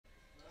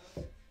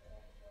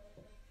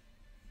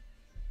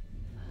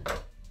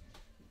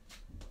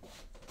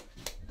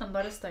I'm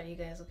about to start, you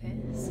guys, okay?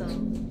 So,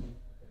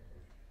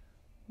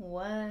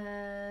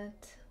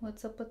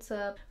 what's up, what's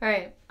up?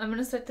 Alright, I'm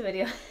gonna start the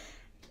video.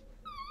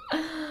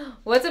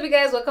 What's up, you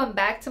guys? Welcome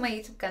back to my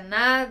YouTube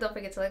canal. Don't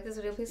forget to like this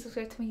video. Please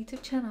subscribe to my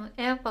YouTube channel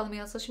and follow me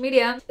on social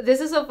media.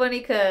 This is so funny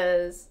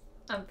because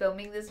I'm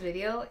filming this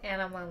video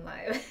and I'm on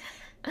live.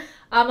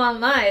 I'm on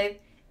live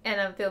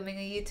and I'm filming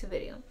a YouTube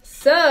video.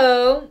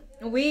 So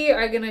we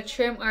are gonna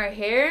trim our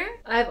hair.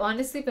 I've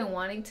honestly been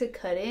wanting to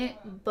cut it,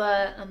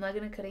 but I'm not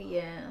gonna cut it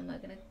yet. I'm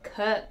not gonna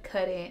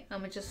cut it.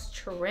 I'm gonna just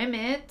trim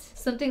it.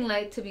 Something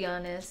light, to be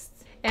honest.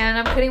 And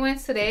I'm cutting mine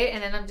today,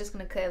 and then I'm just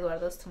gonna cut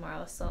Eduardo's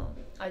tomorrow. So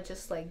I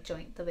just like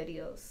joint the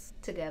videos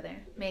together.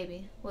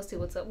 Maybe. We'll see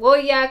what's up. Well,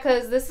 yeah,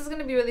 because this is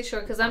gonna be really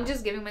short because I'm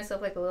just giving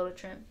myself like a little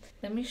trim.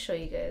 Let me show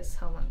you guys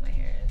how long my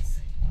hair is.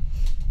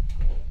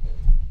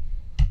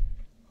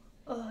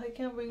 Oh, I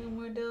can't bring it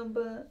more down,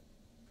 but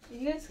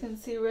you guys can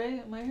see,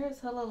 right? My hair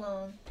is hella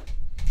long.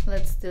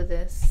 Let's do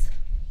this.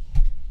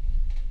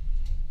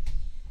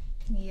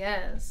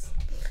 Yes.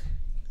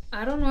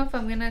 I don't know if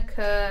I'm gonna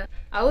cut.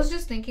 I was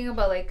just thinking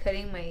about like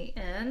cutting my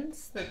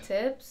ends, the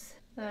tips.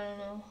 I don't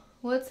know.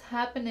 What's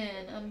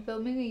happening? I'm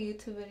filming a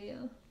YouTube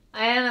video.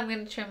 And I'm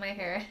gonna trim my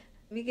hair.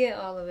 Let me get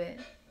all of it.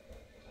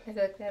 I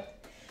feel like that.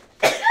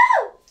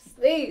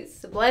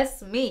 Please,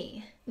 bless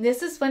me.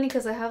 This is funny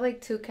because I have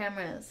like two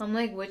cameras. I'm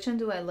like, which one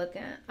do I look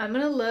at? I'm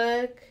gonna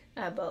look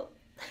at both.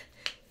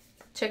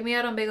 Check me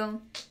out on Bagel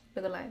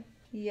Live.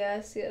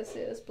 Yes.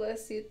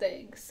 Bless you.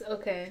 Thanks.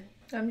 Okay.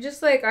 I'm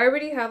just like, I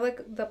already have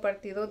like the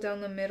partido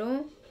down the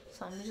middle.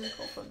 So I'm gonna just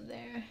go from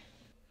there.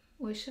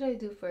 What should I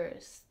do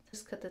first?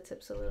 Just cut the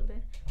tips a little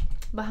bit.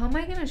 But how am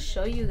I gonna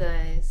show you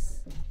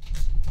guys?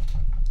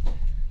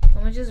 I'm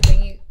gonna just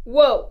bring you.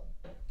 Whoa!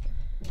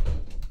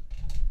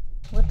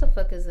 What the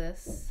fuck is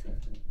this?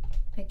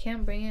 I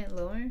can't bring it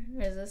lower?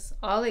 Or is this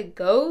all it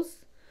goes?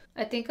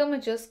 I think I'm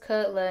gonna just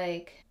cut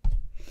like,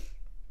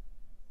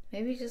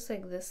 maybe just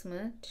like this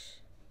much.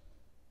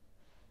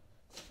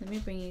 Let me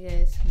bring you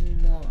guys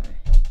more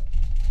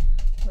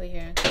over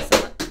here.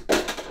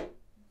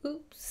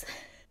 Oops.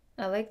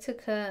 I like to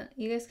cut,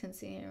 you guys can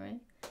see here,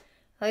 right?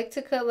 I like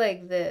to cut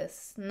like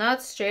this.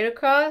 Not straight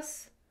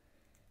across,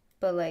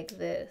 but like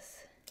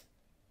this.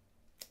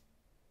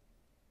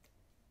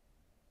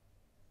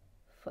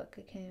 Fuck,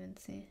 I can't even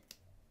see.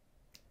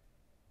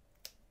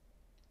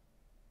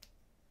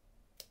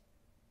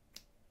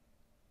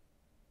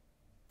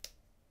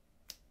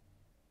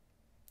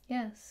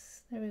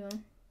 Yes, there we go.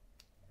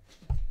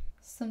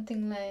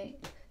 Something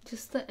like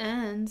just the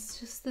ends,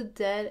 just the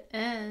dead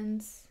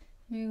ends.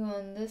 Let me go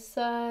on this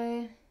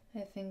side. I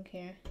think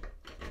here.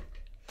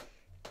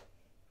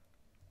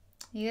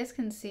 You guys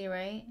can see,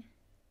 right?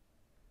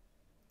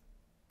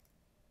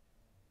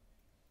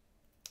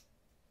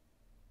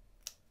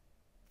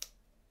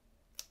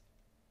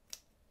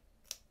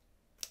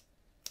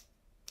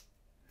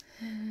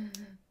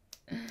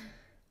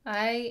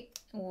 I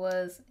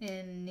was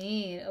in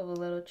need of a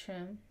little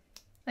trim.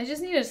 I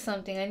just needed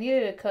something. I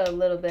needed to cut a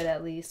little bit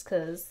at least,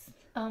 cause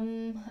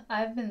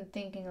I've been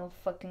thinking of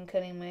fucking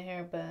cutting my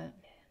hair, but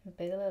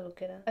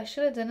I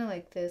should have done it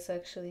like this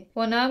actually.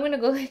 Well, now I'm gonna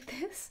go like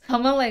this.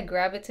 I'm gonna like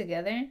grab it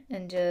together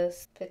and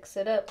just fix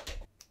it up.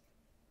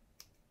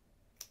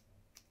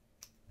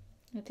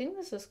 I think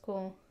this is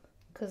cool,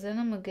 cause then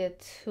I'm gonna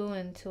get too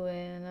into it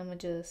and I'm gonna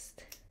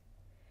just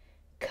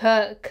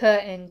cut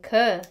and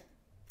cut.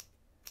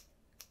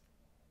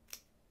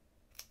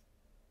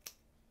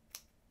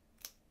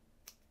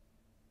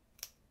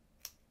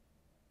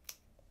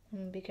 I'm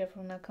gonna be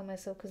careful not cut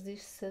myself because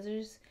these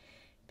scissors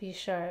be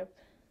sharp.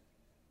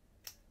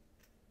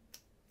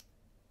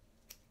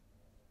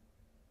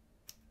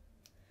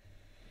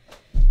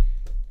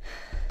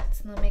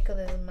 Let's not make a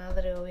little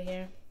madre over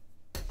here.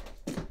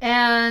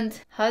 And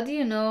how do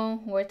you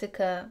know where to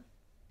cut?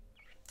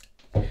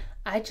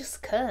 I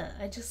just cut.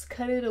 I just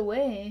cut it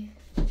away.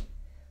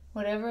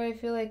 Whatever I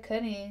feel like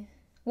cutting.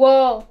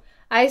 Well,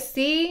 I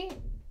see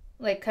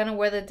like kind of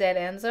where the dead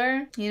ends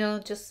are. You know,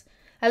 just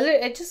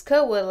I just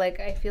cut what like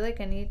I feel like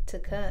I need to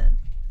cut.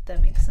 If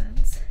that makes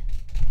sense.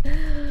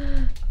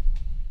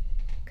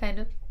 Kind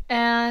of.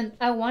 And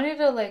I wanted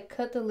to like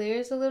cut the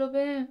layers a little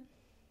bit.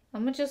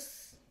 I'm gonna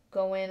just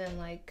go in and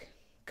like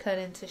cut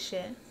into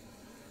shit,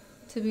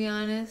 to be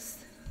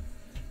honest.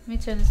 Let me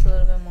turn this a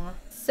little bit more.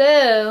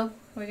 So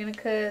we're gonna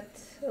cut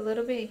a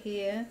little bit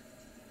here.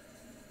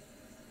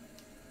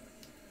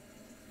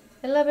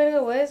 La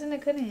verga, why isn't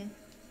it cutting?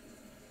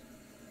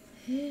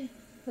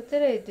 What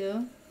did I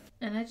do?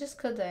 And I just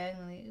cut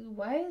diagonally.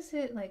 Why is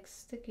it like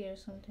sticky or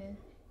something?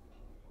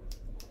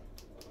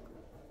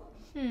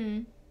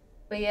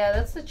 But yeah,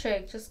 that's the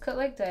trick. Just cut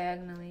like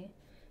diagonally.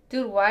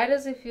 Dude, why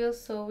does it feel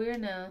so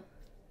weird now?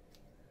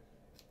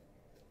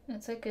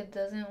 It's like it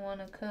doesn't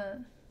want to cut.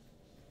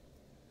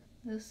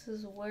 This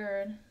is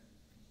weird.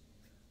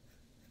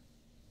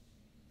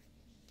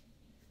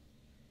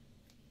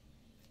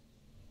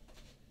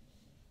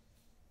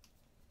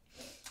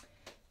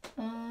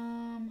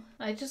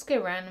 I just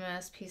get random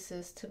ass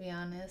pieces, to be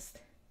honest,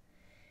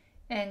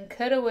 and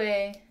cut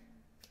away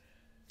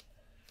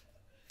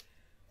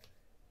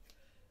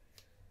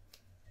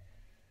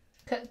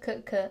Cut,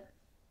 cut, cut.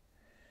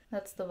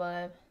 That's the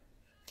vibe.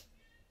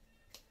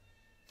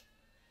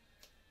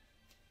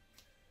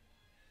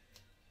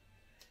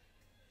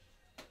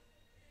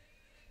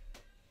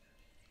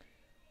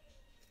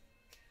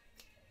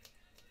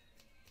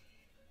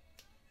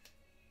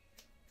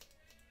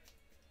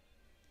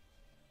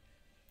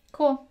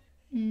 Cool.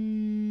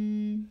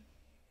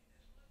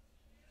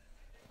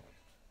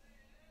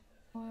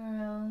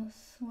 Where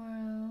else?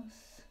 Where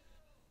else?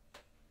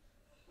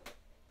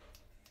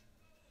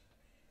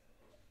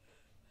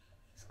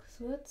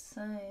 What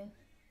side?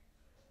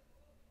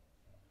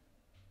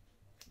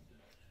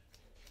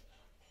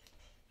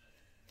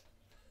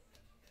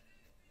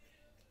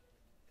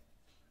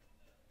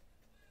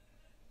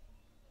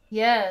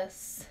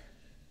 Yes.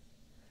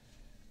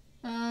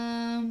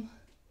 I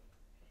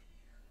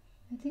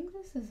think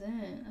this is it.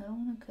 I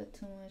don't want to cut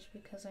too much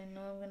because I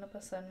know I'm gonna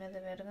pasarme de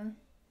verga.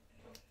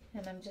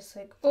 And I'm just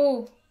like,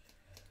 oh,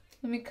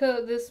 let me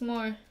cut this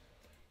more.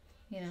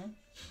 You know?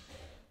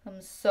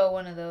 I'm so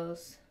one of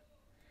those.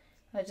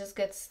 I just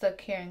get stuck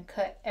here and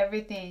cut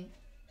everything.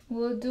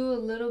 We'll do a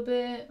little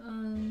bit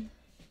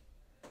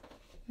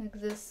like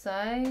this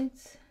side.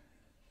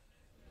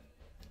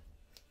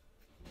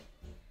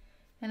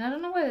 And I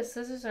don't know why the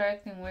scissors are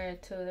acting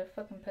weird too. They're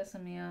fucking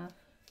pissing me off.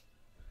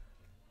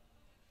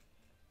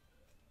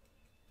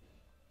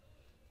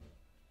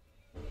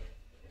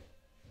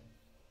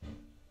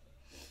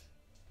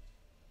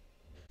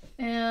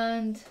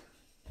 And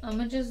I'm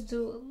gonna just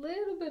do a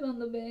little bit on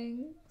the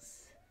bangs.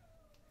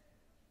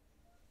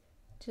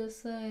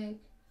 Just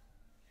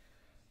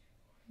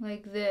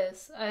like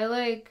this. I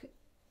like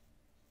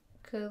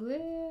cut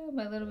little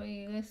by little bit.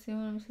 You guys see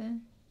what I'm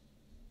saying?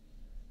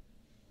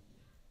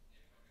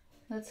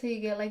 That's how you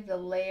get like the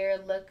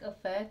layer look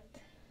effect.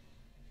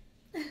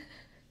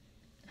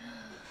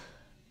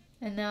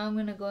 And now I'm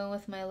gonna go in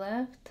with my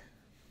left.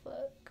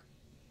 Fuck.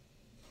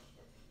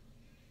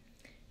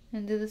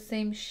 And do the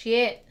same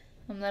shit.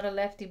 I'm not a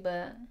lefty,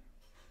 but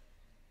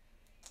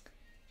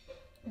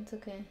it's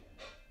okay.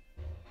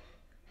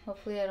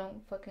 Hopefully I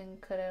don't fucking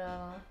cut it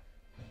all off.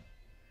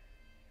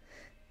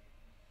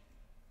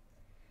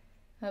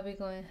 I'll be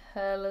going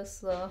hella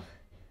slow.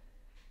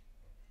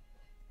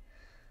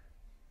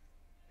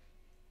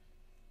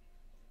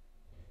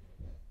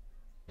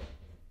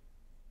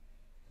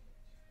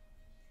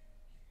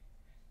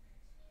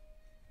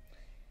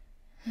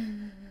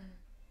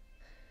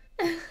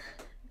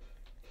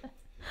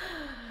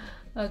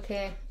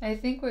 Okay, I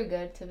think we're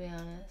good, to be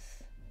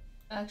honest.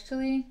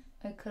 Actually,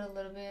 I cut a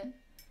little bit.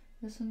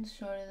 This one's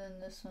shorter than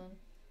this one.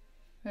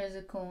 Or is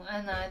it cool? I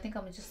don't know, I think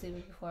I'm gonna just leave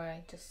it before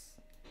I just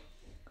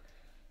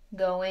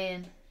go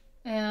in.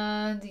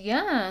 And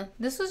yeah,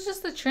 this was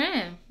just a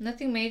trim.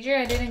 Nothing major.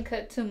 I didn't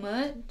cut too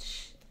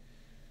much.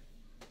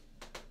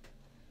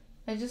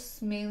 I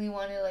just mainly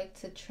wanted like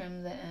to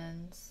trim the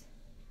ends.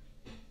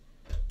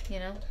 You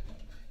know?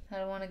 I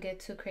don't want to get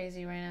too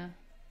crazy right now.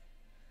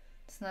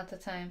 It's not the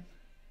time.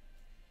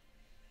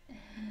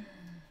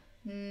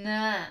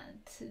 Not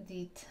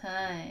the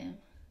time.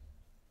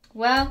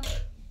 Well,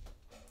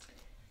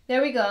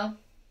 there we go.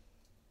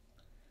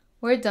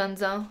 We're done,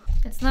 though.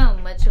 It's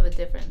not much of a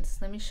difference.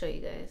 Let me show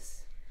you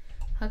guys.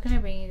 How can I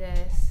bring you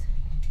guys?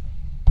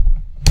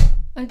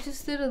 I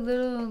just did a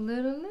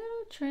little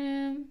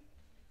trim.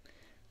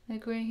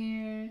 Like right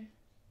here.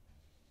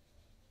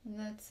 And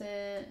that's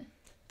it.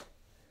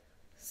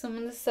 Some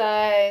on the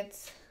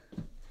sides.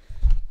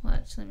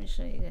 Watch, let me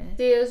show you guys.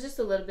 See, it was just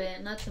a little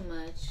bit, not too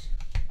much.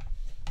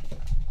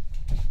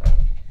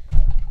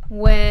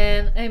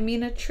 When I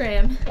mean a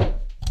trim,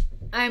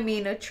 I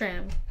mean a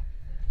trim.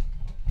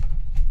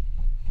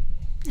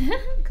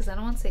 Because I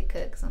don't want to say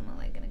cut, because I'm not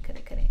like gonna cut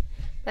it.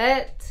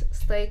 But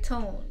stay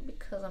tuned,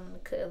 because I'm gonna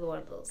cut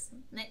Eduardo's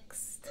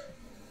next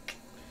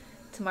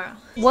tomorrow.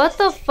 What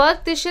the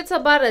fuck? This shit's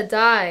about to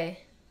die.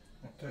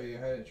 I thought you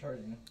had it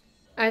charging.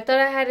 I thought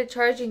I had it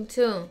charging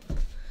too.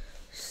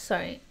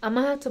 Sorry, I'm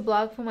gonna have to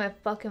block from my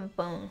fucking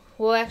phone.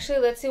 Well, actually,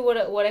 let's see what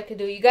I could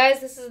do. You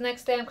guys, this is the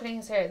next day I'm cutting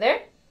his hair.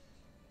 There?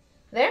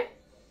 There?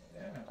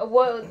 Yeah.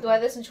 What do I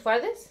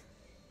desenchufar this?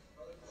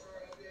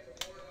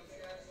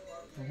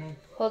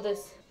 Hold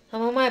this.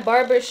 I'm on my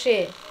barber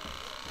shit.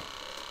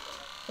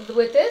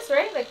 With this,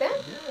 right? Like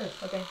that? Yeah.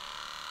 Okay.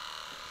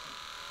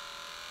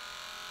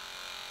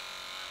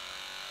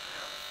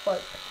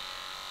 Fuck.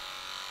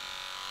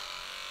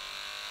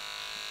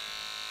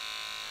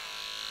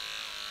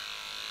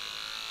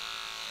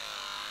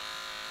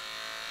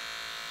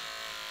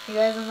 You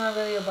guys, I'm not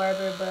really a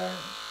barber, but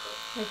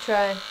I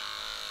tried.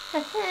 Oh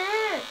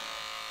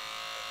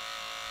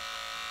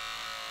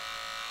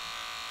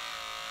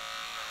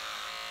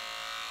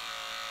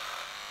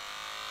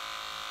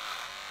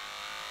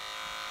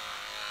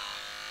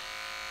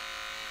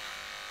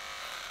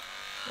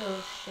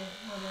shit,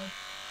 hold on.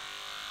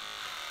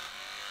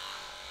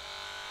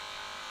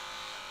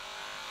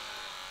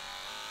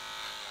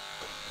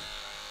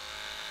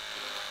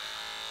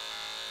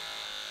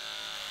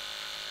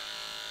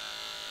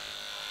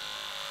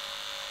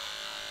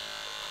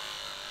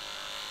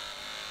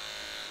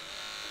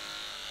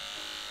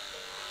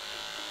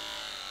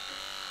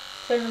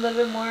 Put in a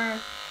little bit more.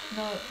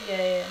 No,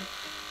 yeah.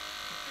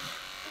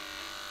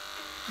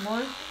 More?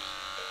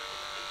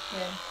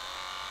 Yeah.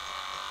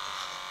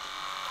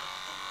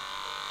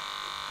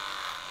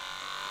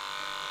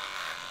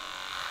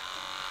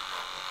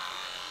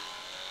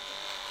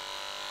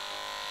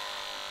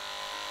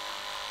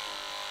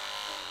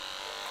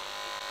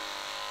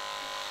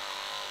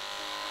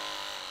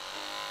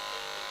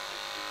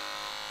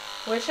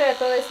 Where should I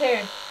throw this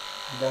hair?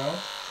 Down.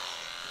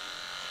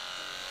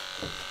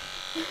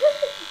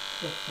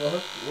 The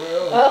fuck? Where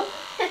else? Oh.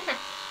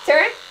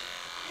 Turn?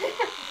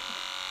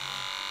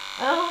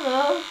 I don't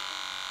know.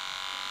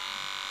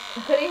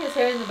 I'm putting his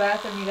hair in the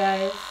bathroom, you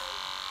guys.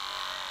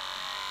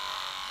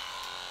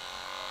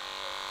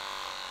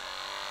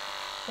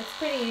 It's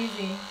pretty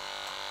easy,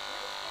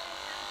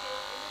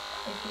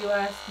 if you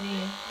ask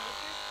me.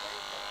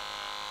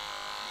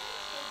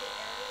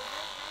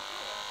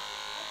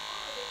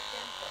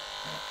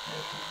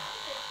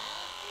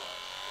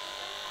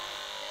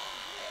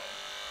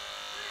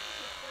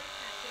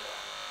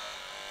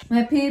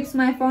 My peeps,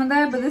 my phone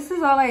died, but this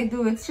is all I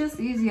do. It's just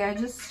easy. I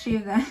just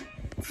shave that.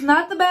 It's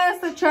not the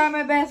best. I try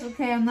my best,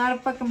 okay? I'm not a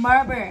fucking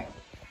barber.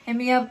 Hit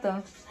me up,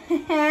 though.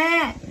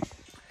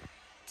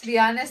 To be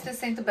honest,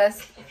 this ain't the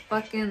best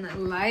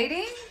fucking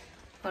lighting.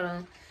 Hold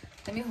on.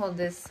 Let me hold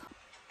this.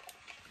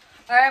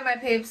 Alright, my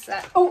peeps.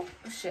 Oh,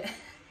 shit.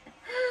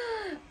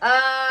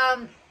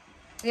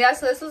 Yeah,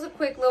 so this was a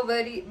quick little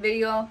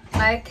video.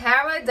 My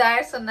camera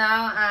died, so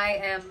now I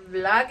am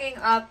vlogging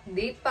off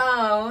the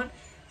phone.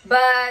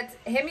 But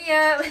hit me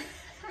up.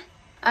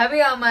 I'll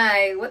be on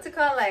my, what's it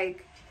called,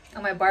 like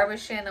on my barber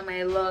shit, on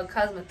my little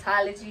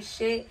cosmetology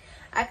shit.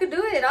 I could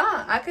do it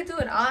all. I could do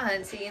it all,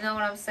 hunty. You know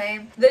what I'm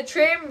saying? The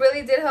trim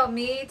really did help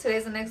me.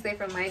 Today's the next day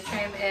for my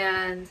trim,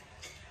 and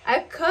I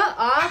cut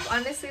off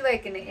honestly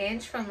like an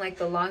inch from like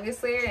the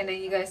longest layer, and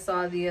then you guys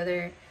saw the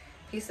other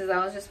pieces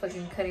I was just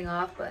fucking cutting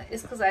off. But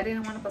it's because I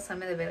didn't want to put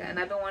some in the video, and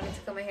I've been wanting to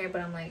cut my hair,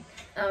 but I'm like,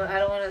 I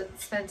don't want to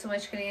spend too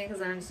much cutting it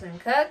because I'm just gonna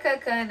cut,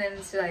 and then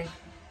it's like,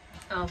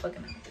 I don't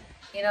fucking know.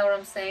 You know what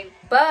I'm saying?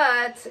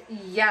 But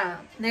yeah,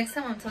 next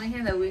time I'm telling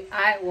him that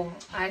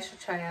I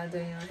should try out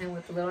doing on him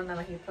with the little one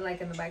that he put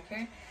like in the back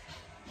here.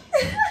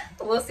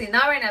 We'll see.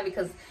 Not right now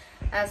because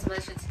I have so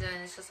much shit to do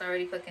and it's just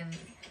already fucking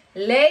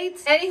late.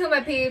 Anywho, my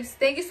peeps,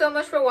 thank you so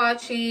much for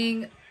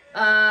watching.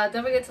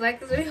 Don't forget to like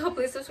this video.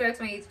 Please subscribe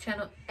to my YouTube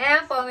channel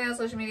and follow me on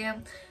social media.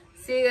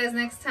 See you guys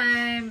next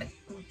time.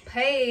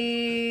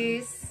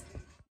 Peace.